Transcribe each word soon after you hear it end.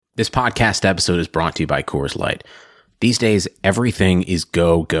This podcast episode is brought to you by Coors Light. These days, everything is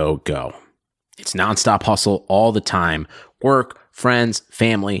go, go, go. It's nonstop hustle all the time. Work, friends,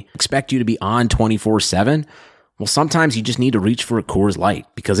 family expect you to be on 24/7. Well, sometimes you just need to reach for a Coors Light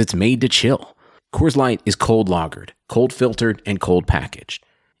because it's made to chill. Coors Light is cold lagered, cold filtered, and cold packaged.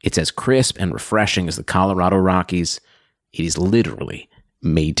 It's as crisp and refreshing as the Colorado Rockies. It is literally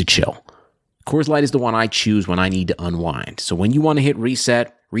made to chill. Coors Light is the one I choose when I need to unwind. So when you want to hit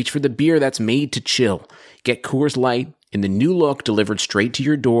reset, reach for the beer that's made to chill. Get Coors Light in the new look delivered straight to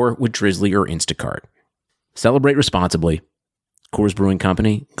your door with Drizzly or Instacart. Celebrate responsibly. Coors Brewing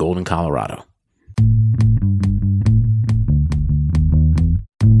Company, Golden, Colorado.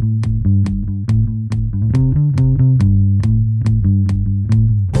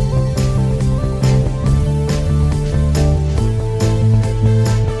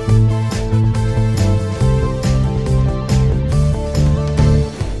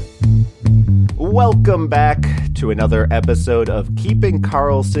 Welcome back to another episode of Keeping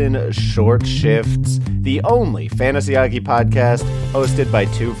Karlsson Short Shifts, the only fantasy hockey podcast hosted by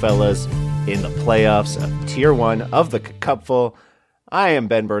two fellas in the playoffs of Tier 1 of the Cupful. I am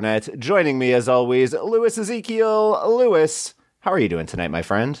Ben Burnett. Joining me as always, Louis Ezekiel. Louis, how are you doing tonight, my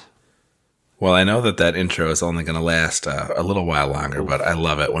friend? Well, I know that intro is only going to last a little while longer, but I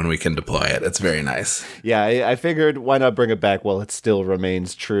love it when we can deploy it. It's very nice. Yeah, I figured why not bring it back while it still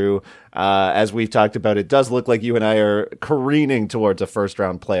remains true. As we've talked about, it does look like you and I are careening towards a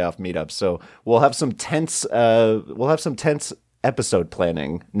first-round playoff meetup. So we'll have some tense episode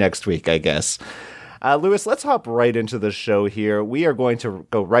planning next week, I guess. Louis, let's hop right into the show here. We are going to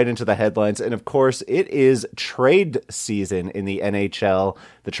go right into the headlines. And of course, it is trade season in the NHL.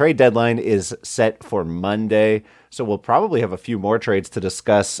 The trade deadline is set for Monday. So we'll probably have a few more trades to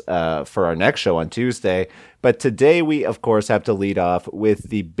discuss for our next show on Tuesday. But today we, of course, have to lead off with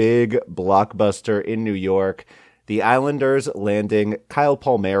the big blockbuster in New York. The Islanders landing Kyle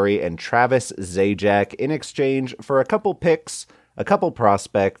Palmieri and Travis Zajac in exchange for a couple picks, a couple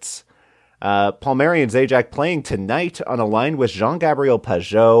prospects. Palmieri and Zajac playing tonight on a line with Jean-Gabriel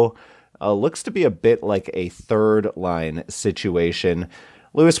Pageau. Looks to be a bit like a third line situation.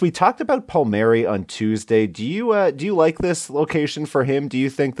 Louis, we talked about Palmieri on Tuesday. Do you like this location for him? Do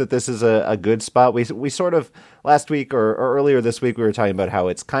you think that this is a good spot? We sort of last week or earlier this week we were talking about how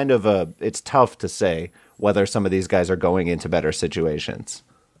it's kind of it's tough to say whether some of these guys are going into better situations.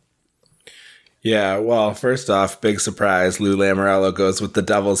 Yeah, well, first off, big surprise, Lou Lamoriello goes with the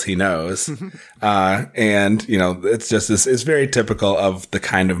Devils he knows. And, it's very typical of the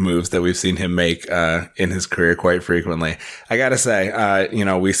kind of moves that we've seen him make in his career quite frequently. I got to say,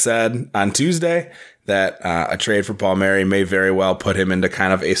 we said on Tuesday that a trade for Palmieri may very well put him into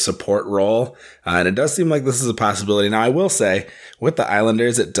kind of a support role. And it does seem like this is a possibility. Now, I will say, with the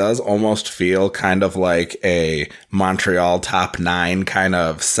Islanders, it does almost feel kind of like a Montreal top 9 kind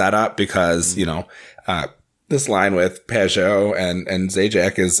of setup because, this line with Pageau and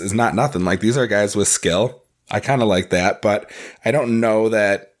Zajac is not nothing. Like, these are guys with skill. I kind of like that, but I don't know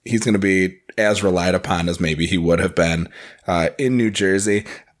that he's going to be as relied upon as maybe he would have been in New Jersey.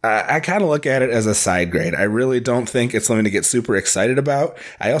 I kind of look at it as a side grade. I really don't think it's something to get super excited about.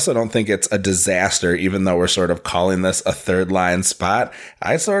 I also don't think it's a disaster, even though we're sort of calling this a third line spot.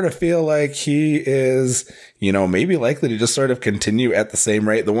 I sort of feel like he is, maybe likely to just sort of continue at the same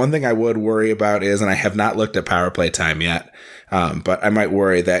rate. The one thing I would worry about is, and I have not looked at power play time yet, but I might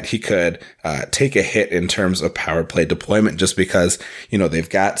worry that he could take a hit in terms of power play deployment just because, they've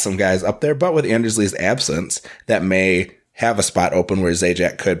got some guys up there, but with Anders Lee's absence, that may have a spot open where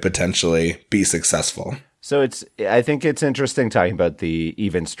Zajac could potentially be successful. So I think it's interesting talking about the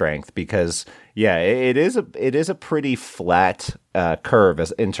even strength because, yeah, it is a pretty flat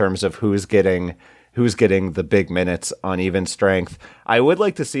curve in terms of who's getting the big minutes on even strength. I would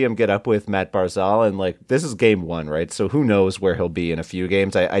like to see him get up with Matt Barzal, and this is game 1, right? So who knows where he'll be in a few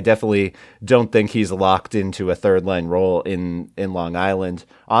games. I definitely don't think he's locked into a third line role on Long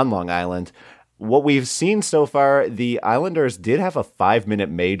Island. What we've seen so far, the Islanders did have a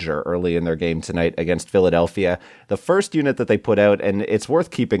 5-minute major early in their game tonight against Philadelphia. The first unit that they put out, and it's worth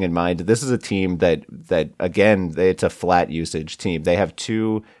keeping in mind, this is a team that again, it's a flat usage team. They have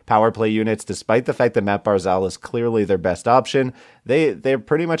 2 power play units, despite the fact that Matt Barzal is clearly their best option. They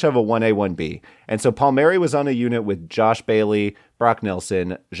pretty much have a 1A, 1B. And so Palmieri was on a unit with Josh Bailey, Brock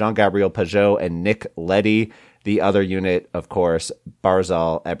Nelson, Jean-Gabriel Pageau, and Nick Leddy. The other unit, of course,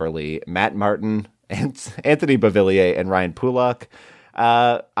 Barzal, Eberle, Matt Martin, and Anthony Beauvillier, and Ryan Pulock.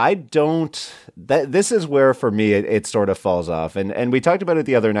 I don't. This is where, for me, it sort of falls off. And we talked about it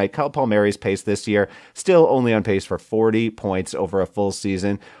the other night. Kyle Palmieri's pace this year, still only on pace for 40 points over a full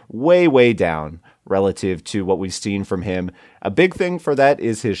season. Way, way down relative to what we've seen from him. A big thing for that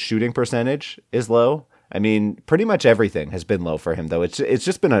is his shooting percentage is low. I mean, pretty much everything has been low for him, though. It's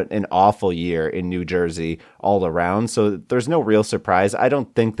just been an awful year in New Jersey all around, so there's no real surprise. I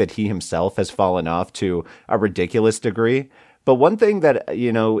don't think that he himself has fallen off to a ridiculous degree. But one thing that,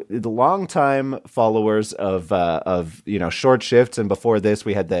 the longtime followers of short shifts, and before this,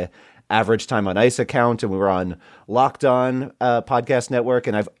 we had the average time on ice account, and we were on Locked On podcast network,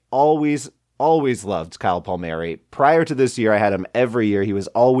 and I've always loved Kyle Palmieri. Prior to this year, I had him every year. He was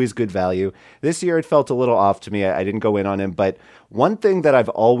always good value. This year, it felt a little off to me. I didn't go in on him. But one thing that I've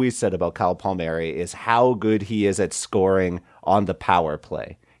always said about Kyle Palmieri is how good he is at scoring on the power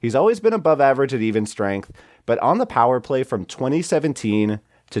play. He's always been above average at even strength. But on the power play from 2017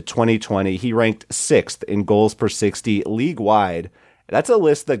 to 2020, he ranked 6th in goals per 60 league-wide. That's a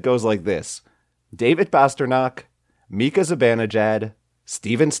list that goes like this: David Pastrnak, Mika Zibanejad,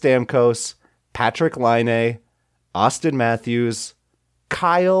 Steven Stamkos, Patrick Laine, Austin Matthews,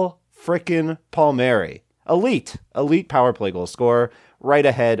 Kyle frickin' Palmieri. Elite power play goal scorer, right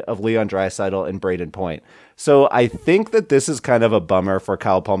ahead of Leon Draisaitl and Brayden Point. So I think that this is kind of a bummer for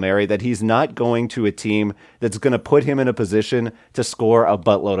Kyle Palmieri, that he's not going to a team that's going to put him in a position to score a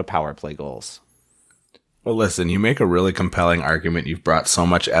buttload of power play goals. Well, listen, you make a really compelling argument. You've brought so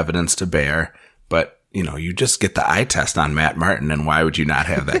much evidence to bear, but you just get the eye test on Matt Martin, and why would you not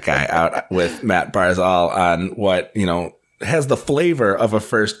have that guy out with Matt Barzal on what, has the flavor of a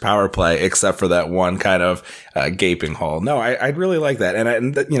first power play, except for that one kind of gaping hole. No, I'd really like that.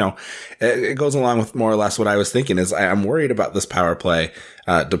 And it goes along with more or less what I was thinking is I'm worried about this power play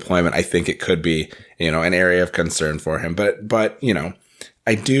deployment. I think it could be, an area of concern for him. But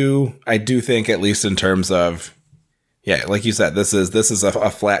I do think, at least in terms of, yeah, like you said, this is a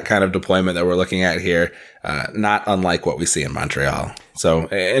flat kind of deployment that we're looking at here, not unlike what we see in Montreal. So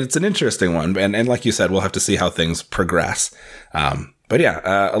it's an interesting one, and like you said, we'll have to see how things progress. But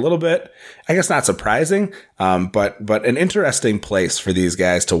yeah, a little bit, I guess, not surprising, but an interesting place for these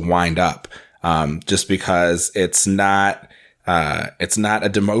guys to wind up, just because it's not a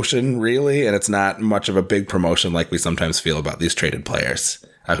demotion really, and it's not much of a big promotion like we sometimes feel about these traded players.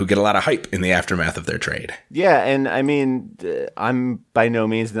 Who get a lot of hype in the aftermath of their trade. Yeah, and I mean, I'm by no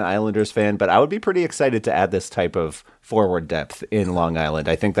means an Islanders fan, but I would be pretty excited to add this type of forward depth in Long Island.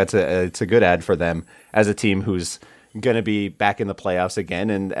 I think it's a good add for them as a team who's going to be back in the playoffs again,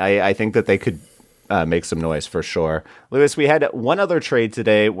 and I think that they could make some noise for sure. Lewis, we had one other trade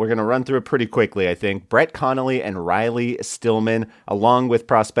today. We're going to run through it pretty quickly, I think. Brett Connolly and Riley Stillman, along with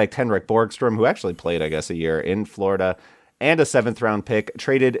prospect Henrik Borgstrom, who actually played, I guess, a year in Florida, and a 7th-round pick,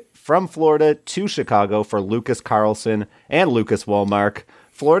 traded from Florida to Chicago for Lucas Carlson and Lucas Wallmark.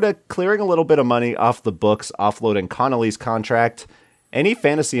 Florida clearing a little bit of money off the books, offloading Connolly's contract. Any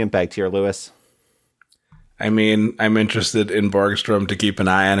fantasy impact here, Lewis? I mean, I'm interested in Borgstrom to keep an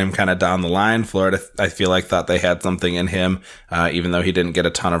eye on him kind of down the line. Florida, I feel like, thought they had something in him, even though he didn't get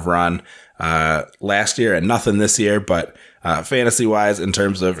a ton of run last year and nothing this year. But fantasy-wise, in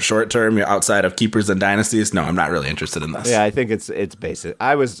terms of short-term, outside of keepers and dynasties, no, I'm not really interested in this. Yeah, I think it's basic.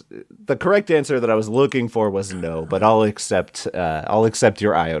 The correct answer that I was looking for was no, but I'll accept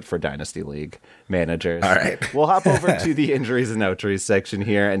your eye out for Dynasty League managers. All right. We'll hop over to the injuries and outjuries section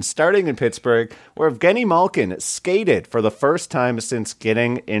here, and starting in Pittsburgh, where Evgeny Malkin skated for the first time since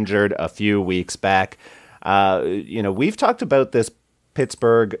getting injured a few weeks back. We've talked about this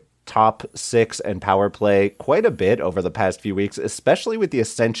Pittsburgh top 6 and power play quite a bit over the past few weeks, especially with the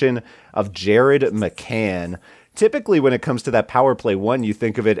ascension of Jared McCann. Typically, when it comes to that power play one, you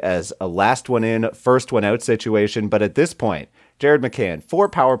think of it as a last one in, first one out situation. But at this point, Jared McCann, 4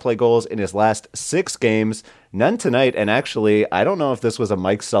 power play goals in his last 6 games, none tonight. And actually, I don't know if this was a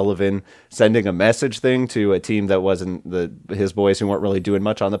Mike Sullivan sending a message thing to a team that wasn't his boys who weren't really doing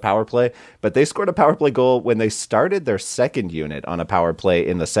much on the power play, but they scored a power play goal when they started their second unit on a power play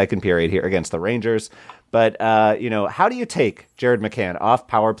in the second period here against the Rangers. But, how do you take Jared McCann off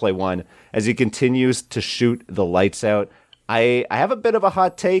power play 1 as he continues to shoot the lights out? I have a bit of a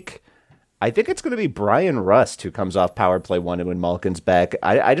hot take. I think it's going to be Brian Rust who comes off power play 1 when Malkin's back.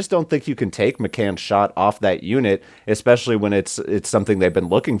 I just don't think you can take McCann's shot off that unit, especially when it's something they've been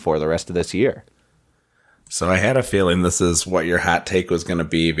looking for the rest of this year. So I had a feeling this is what your hot take was going to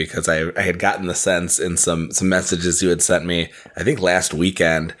be, because I had gotten the sense in some messages you had sent me, I think last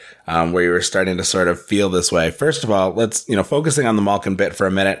weekend, where you were starting to sort of feel this way. First of all, let's, focusing on the Malkin bit for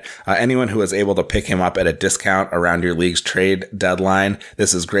a minute, anyone who was able to pick him up at a discount around your league's trade deadline,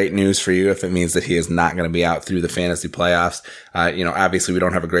 this is great news for you if it means that he is not going to be out through the fantasy playoffs. Obviously we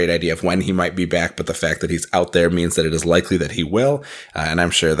don't have a great idea of when he might be back, but the fact that he's out there means that it is likely that he will. And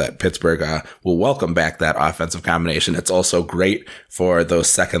I'm sure that Pittsburgh will welcome back that offensive combination. It's also great for those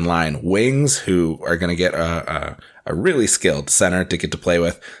second line wings who are going to get a really skilled center to get to play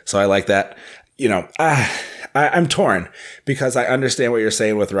with. So I like that. I'm torn because I understand what you're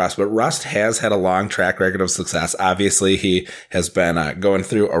saying with Rust, but Rust has had a long track record of success. Obviously, he has been going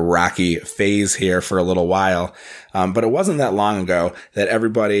through a rocky phase here for a little while. But it wasn't that long ago that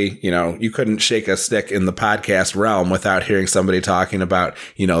everybody, you couldn't shake a stick in the podcast realm without hearing somebody talking about,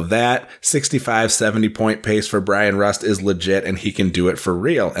 that 65, 70 point pace for Brian Rust is legit and he can do it for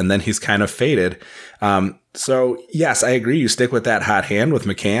real. And then he's kind of faded. So yes, I agree. You stick with that hot hand with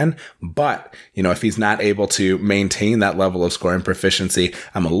McCann, but if he's not able to maintain that level of scoring proficiency,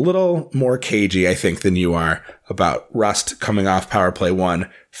 I'm a little more cagey, I think, than you are about Rust coming off power play 1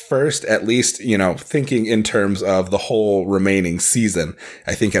 first, at least, thinking in terms of the whole remaining season.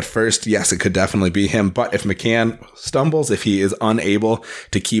 I think at first, yes, it could definitely be him. But if McCann stumbles, if he is unable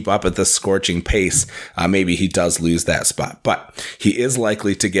to keep up at this scorching pace, maybe he does lose that spot. But he is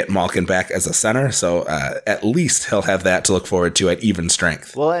likely to get Malkin back as a center. So at least he'll have that to look forward to at even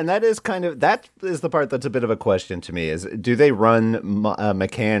strength. Well, and that is the part that's a bit of a question to me is, do they run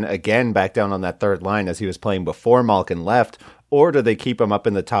McCann again back down on that third line as he was playing before Malkin left? Or do they keep him up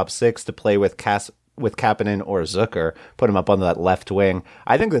in the top 6 to play with Kapanen or Zucker, put him up on that left wing?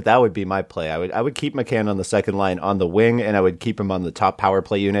 I think that would be my play. I would keep McCann on the second line on the wing, and I would keep him on the top power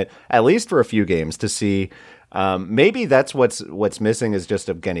play unit, at least for a few games to see. Maybe that's what's missing is just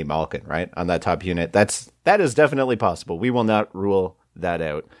Evgeny Malkin, right, on that top unit. That is definitely possible. We will not rule that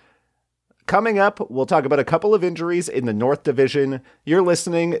out. Coming up, we'll talk about a couple of injuries in the North Division. You're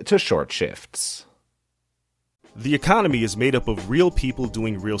listening to Short Shifts. The economy is made up of real people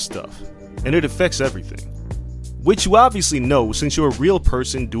doing real stuff, and it affects everything. Which you obviously know since you're a real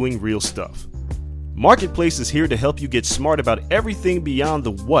person doing real stuff. Marketplace is here to help you get smart about everything beyond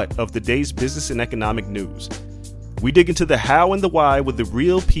the what of the day's business and economic news. We dig into the how and the why with the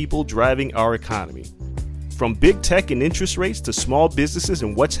real people driving our economy. From big tech and interest rates to small businesses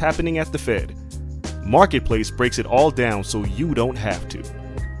and what's happening at the Fed. Marketplace breaks it all down so you don't have to.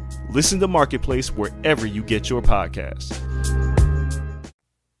 Listen to Marketplace wherever you get your podcasts.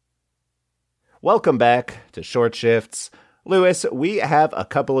 Welcome back to Short Shifts. Lewis, we have a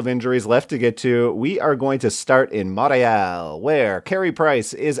couple of injuries left to get to. We are going to start in Montreal, where Carey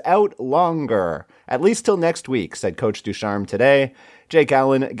Price is out longer, at least till next week, said Coach Ducharme today. Jake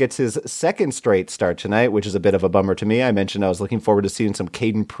Allen gets his second straight start tonight, which is a bit of a bummer to me. I mentioned I was looking forward to seeing some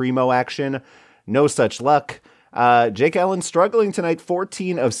Caden Primo action. No such luck. Jake Allen struggling tonight,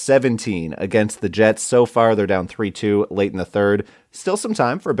 14 of 17 against the Jets. So far, they're down 3-2 late in the third. Still some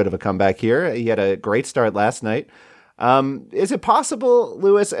time for a bit of a comeback here. He had a great start last night. Is it possible,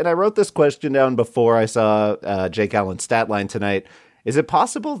 Lewis, and I wrote this question down before I saw Jake Allen's stat line tonight, is it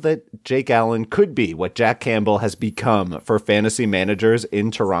possible that Jake Allen could be what Jack Campbell has become for fantasy managers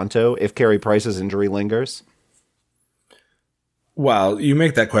in Toronto if Carey Price's injury lingers? Well, you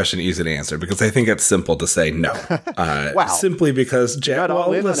make that question easy to answer because I think it's simple to say no. Wow. Simply because Jack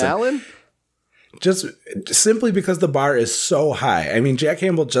Allen? Just simply because the bar is so high. I mean, Jack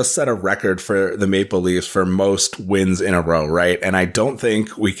Campbell just set a record for the Maple Leafs for most wins in a row, right? And I don't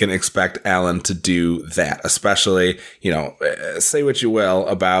think we can expect Allen to do that, especially, say what you will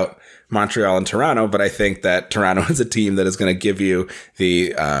about Montreal and Toronto, but I think that Toronto is a team that is going to give you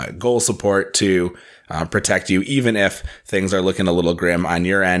the goal support to protect you, even if things are looking a little grim on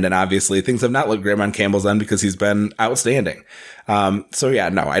your end. And obviously things have not looked grim on Campbell's end because he's been outstanding. So yeah,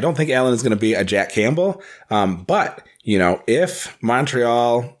 no, I don't think Allen is going to be a Jack Campbell. But, if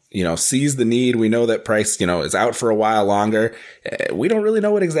Montreal, sees the need, we know that Price, is out for a while longer. We don't really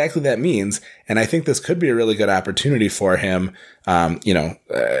know what exactly that means. And I think this could be a really good opportunity for him,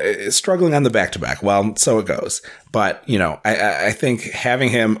 struggling on the back-to-back. Well, so it goes. But, I think having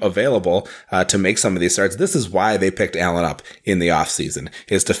him available to make some of these starts, this is why they picked Allen up in the offseason,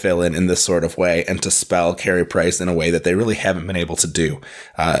 is to fill in this sort of way and to spell Carey Price in a way that they really haven't been able to do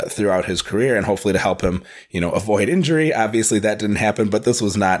throughout his career, and hopefully to help him, avoid injury. Obviously, that didn't happen, but this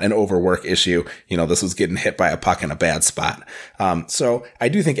was not an overwork issue. This was getting hit by a puck in a bad spot. So I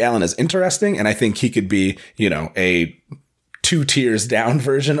do think Allen is interesting, and I think he could be, a 2 tiers down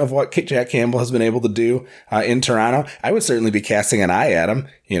version of what Jack Campbell has been able to do in Toronto. I would certainly be casting an eye at him.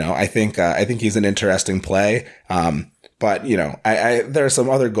 I think he's an interesting play. But, there are some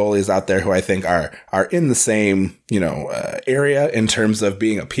other goalies out there who I think are in the same, area in terms of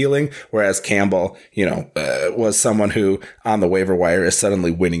being appealing. Whereas Campbell, was someone who on the waiver wire is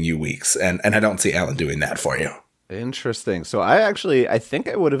suddenly winning you weeks. And I don't see Allen doing that for you. Interesting. So I think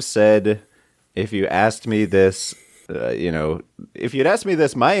I would have said, if you asked me this, if you'd asked me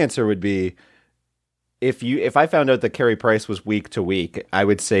this, my answer would be, if I found out that Carey Price was week to week, I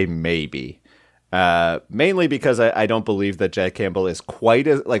would say maybe. Mainly because I don't believe that Jack Campbell is quite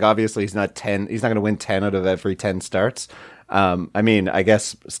as, obviously he's not going to win 10 out of every 10 starts. I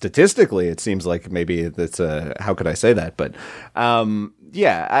guess statistically it seems like maybe that's how could I say that? But,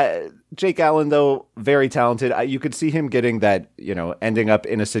 Jake Allen, though, very talented. You could see him getting that, ending up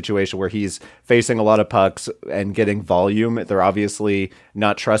in a situation where he's facing a lot of pucks and getting volume. They're obviously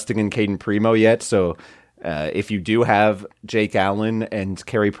not trusting in Caden Primo yet, so if you do have Jake Allen and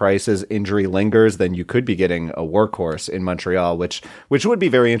Carey Price's injury lingers, then you could be getting a workhorse in Montreal, which would be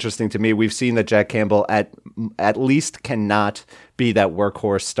very interesting to me. We've seen that Jack Campbell at least cannot be that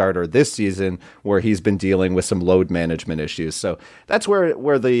workhorse starter this season, where he's been dealing with some load management issues. So that's where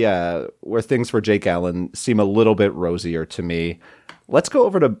things for Jake Allen seem a little bit rosier to me. Let's go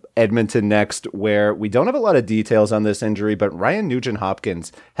over to Edmonton next, where we don't have a lot of details on this injury, but Ryan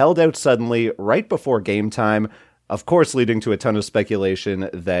Nugent-Hopkins held out suddenly right before game time, of course leading to a ton of speculation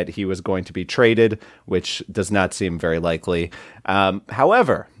that he was going to be traded, which does not seem very likely.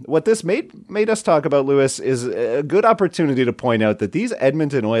 However, what this made us talk about, Lewis, is a good opportunity to point out that these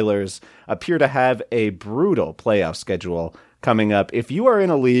Edmonton Oilers appear to have a brutal playoff schedule coming up. If you are in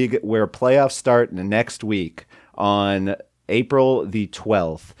a league where playoffs start next week on April the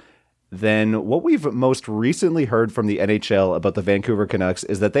 12th, then what we've most recently heard from the NHL about the Vancouver Canucks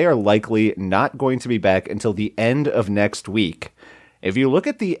is that they are likely not going to be back until the end of next week. If you look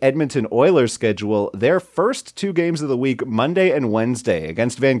at the Edmonton Oilers schedule, their first 2 games of the week, Monday and Wednesday,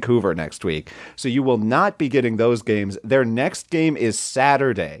 against Vancouver next week. So you will not be getting those games. Their next game is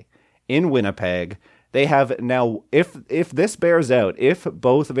Saturday in Winnipeg. They have now, if this bears out, if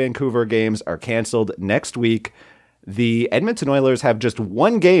both Vancouver games are canceled next week, the Edmonton Oilers have just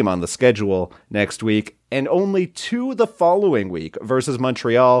 1 game on the schedule next week and only 2 the following week versus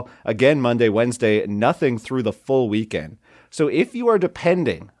Montreal, again Monday, Wednesday, nothing through the full weekend. So if you are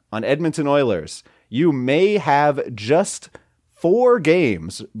depending on Edmonton Oilers, you may have just 4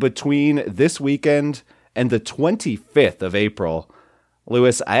 games between this weekend and the 25th of April.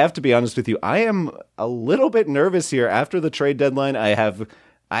 Lewis, I have to be honest with you, I am a little bit nervous here. After the trade deadline, I have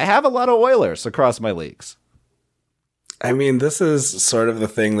a lot of Oilers across my leagues. I mean, this is sort of the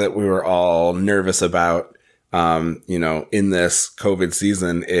thing that we were all nervous about, in this COVID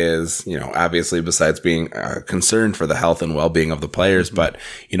season is, obviously besides being concerned for the health and well-being of the players, but,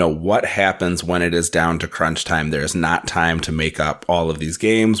 what happens when it is down to crunch time? There's not time to make up all of these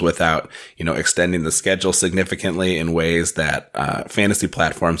games without, extending the schedule significantly in ways that fantasy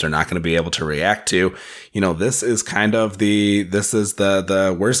platforms are not going to be able to react to. This is kind of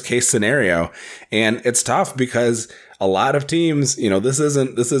the worst case scenario. And it's tough because a lot of teams, this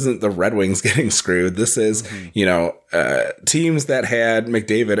isn't the Red Wings getting screwed. This is, teams that had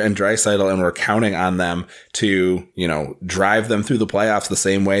McDavid and Draisaitl and were counting on them to, drive them through the playoffs the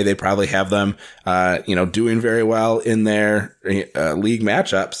same way they probably have them, doing very well in their league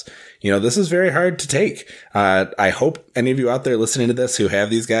matchups. This is very hard to take. I hope any of you out there listening to this who have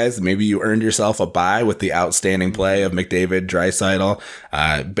these guys, maybe you earned yourself a bye with the outstanding play of McDavid, Draisaitl,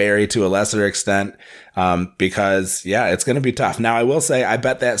 Barrie to a lesser extent. Because it's going to be tough. Now, I will say, I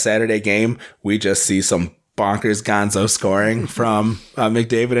bet that Saturday game, we just see some bonkers gonzo scoring from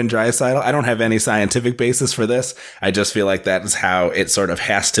McDavid and Draisaitl. I don't have any scientific basis for this. I just feel like that is how it sort of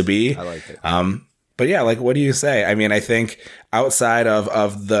has to be. I like it. But what do you say? I mean, I think outside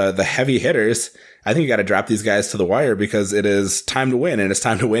of the heavy hitters, I think you got to drop these guys to the wire because it is time to win, and it's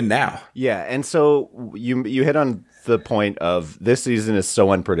time to win now. Yeah, and so you hit on the point of this season is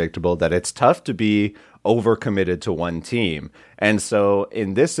so unpredictable that it's tough to be overcommitted to one team. And so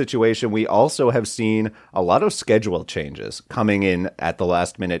in this situation, we also have seen a lot of schedule changes coming in at the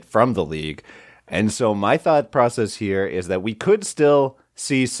last minute from the league. And so my thought process here is that we could still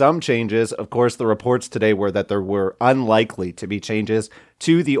see some changes. Of course, the reports today were that there were unlikely to be changes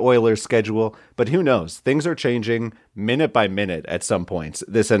to the Oilers schedule, but who knows? Things are changing minute by minute at some points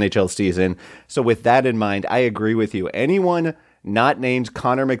this NHL season. So with that in mind, I agree with you. Anyone not named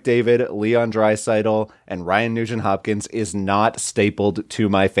Connor McDavid, Leon Draisaitl, and Ryan Nugent-Hopkins is not stapled to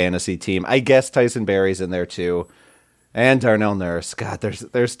my fantasy team. I guess Tyson Barrie's in there too. And Darnell Nurse. God,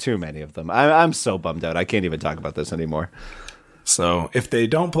 there's too many of them. I'm so bummed out. I can't even talk about this anymore. So if they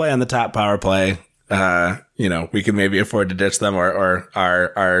don't play on the top power play, we can maybe afford to ditch them or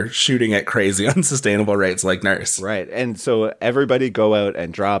are shooting at crazy unsustainable rates like Nurse. Right. And so everybody go out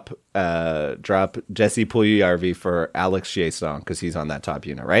and drop Jesse Puljujarvi for Alex Chiasson because he's on that top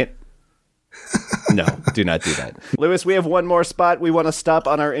unit, right? No, do not do that. Lewis, we have one more spot we want to stop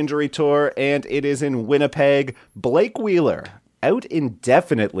on our injury tour, and it is in Winnipeg. Blake Wheeler out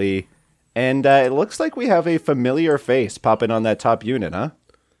indefinitely, and it looks like we have a familiar face popping on that top unit, huh?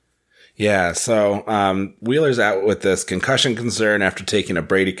 Yeah, so Wheeler's out with this concussion concern after taking a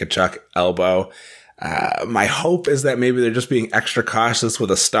Brady Tkachuk elbow. My hope is that maybe they're just being extra cautious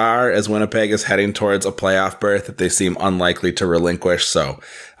with a star as Winnipeg is heading towards a playoff berth that they seem unlikely to relinquish. So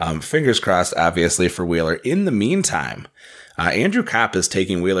fingers crossed, obviously, for Wheeler. In the meantime, Andrew Copp is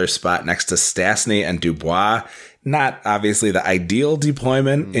taking Wheeler's spot next to Stastny and Dubois. Not obviously the ideal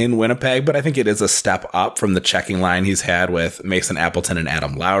deployment in Winnipeg, but I think it is a step up from the checking line he's had with Mason Appleton and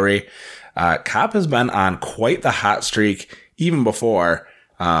Adam Lowry. Copp has been on quite the hot streak even before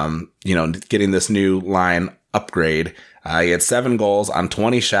getting this new line upgrade. He had 7 goals on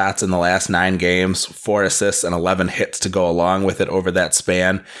 20 shots in the last 9 games, 4 assists and 11 hits to go along with it over that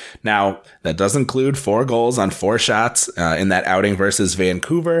span. Now, that does include 4 goals on 4 shots in that outing versus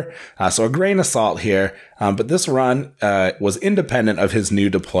Vancouver. So a grain of salt here. But this run was independent of his new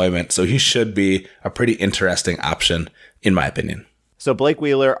deployment, so he should be a pretty interesting option, in my opinion. So Blake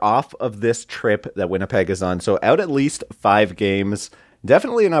Wheeler off of this trip that Winnipeg is on, so out at least 5 games.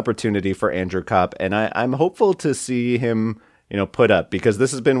 Definitely an opportunity for Andrew Copp, and I'm hopeful to see him, put up, because this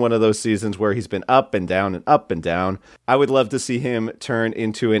has been one of those seasons where he's been up and down and up and down. I would love to see him turn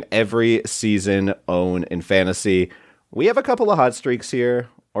into an every season own in fantasy. We have a couple of hot streaks here,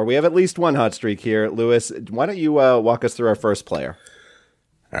 or we have at least one hot streak here. Lewis, why don't you walk us through our first player?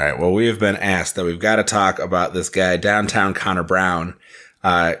 All right. Well, we have been asked that we've got to talk about this guy, downtown Connor Brown.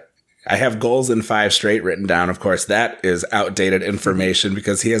 I have goals in 5 straight written down. Of course, that is outdated information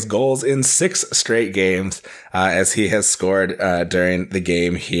because he has goals in 6 straight games as he has scored during the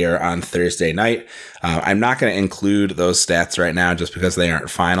game here on Thursday night. I'm not going to include those stats right now just because they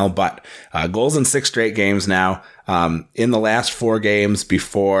aren't final, but goals in 6 straight games now. In the last 4 games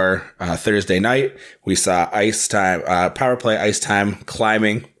before Thursday night, we saw ice time, power play ice time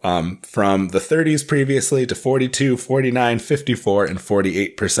climbing from the 30s previously to 42, 49, 54, and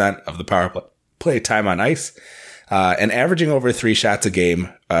 48% of the power play time on ice. And averaging over 3 shots a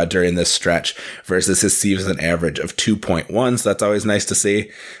game during this stretch versus his season average of 2.1. So that's always nice to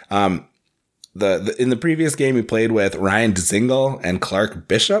see. In the previous game, he played with Ryan Dzingel and Clark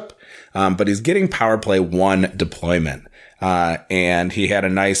Bishop, but he's getting power play 1 deployment. And he had a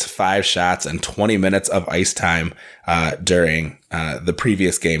nice 5 shots and 20 minutes of ice time during the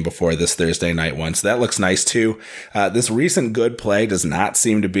previous game before this Thursday night one. So that looks nice too. This recent good play does not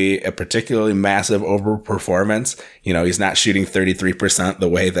seem to be a particularly massive overperformance. He's not shooting 33% the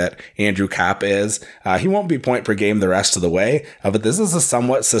way that Andrew Copp is. He won't be point per game the rest of the way, but this is a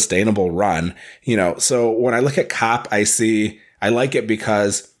somewhat sustainable run. So when I look at Copp, I like it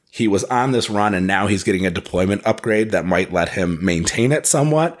because he was on this run and now he's getting a deployment upgrade that might let him maintain it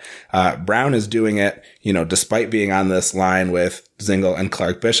somewhat. Brown is doing it, despite being on this line with Dzingel and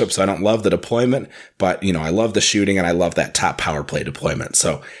Clark Bishop. So I don't love the deployment, but, I love the shooting and I love that top power play deployment.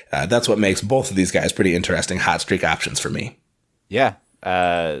 So that's what makes both of these guys pretty interesting hot streak options for me. Yeah,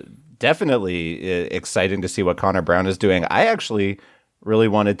 definitely exciting to see what Connor Brown is doing. I actually really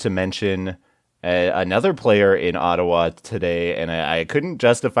wanted to mention another player in Ottawa today, and I couldn't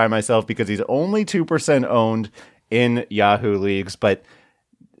justify myself because he's only 2% owned in Yahoo leagues, but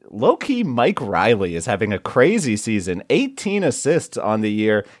low-key Mike Riley is having a crazy season, 18 assists on the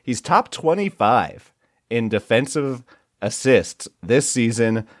year. He's top 25 in defensive assists this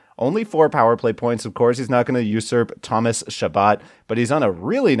season. Only 4 power play points. Of course, he's not going to usurp Thomas Chabot, but he's on a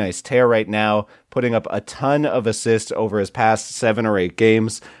really nice tear right now, putting up a ton of assists over his past 7 or 8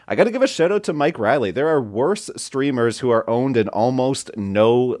 games. I got to give a shout out to Mike Riley. There are worse streamers who are owned in almost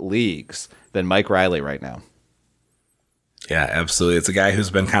no leagues than Mike Riley right now. Yeah, absolutely. It's a guy who's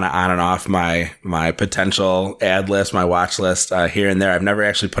been kind of on and off my potential ad list, my watch list here and there. I've never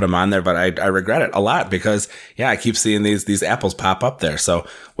actually put him on there, but I regret it a lot because, I keep seeing these apples pop up there. So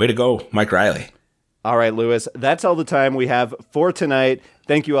way to go, Mike Riley. All right, Lewis, that's all the time we have for tonight.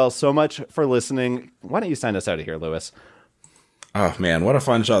 Thank you all so much for listening. Why don't you sign us out of here, Lewis? Oh, man, what a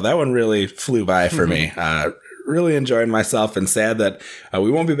fun show. That one really flew by for me. really enjoying myself, and sad that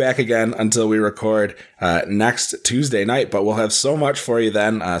we won't be back again until we record next Tuesday night, but we'll have so much for you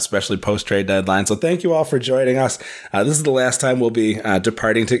then, especially post-trade deadline. So thank you all for joining us. This is the last time we'll be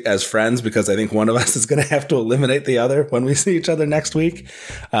departing as friends, because I think one of us is going to have to eliminate the other when we see each other next week.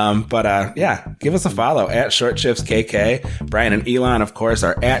 But give us a follow at Short Shifts KK. Brian and Elon, of course,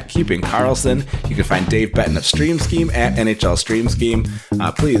 are at Keeping Carlson. You can find Dave Betton of Stream Scheme at NHL Stream Scheme.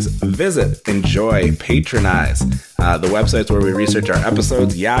 Please visit, enjoy, patronize the websites where we research our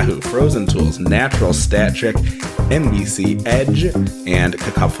episodes: Yahoo, Frozen Tools, Natural Stat Trick, NBC Edge, and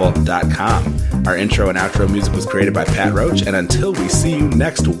Cacupful.com. Our intro and outro music was created by Pat Roach, and until we see you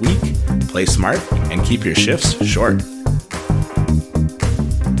next week, play smart and keep your shifts short.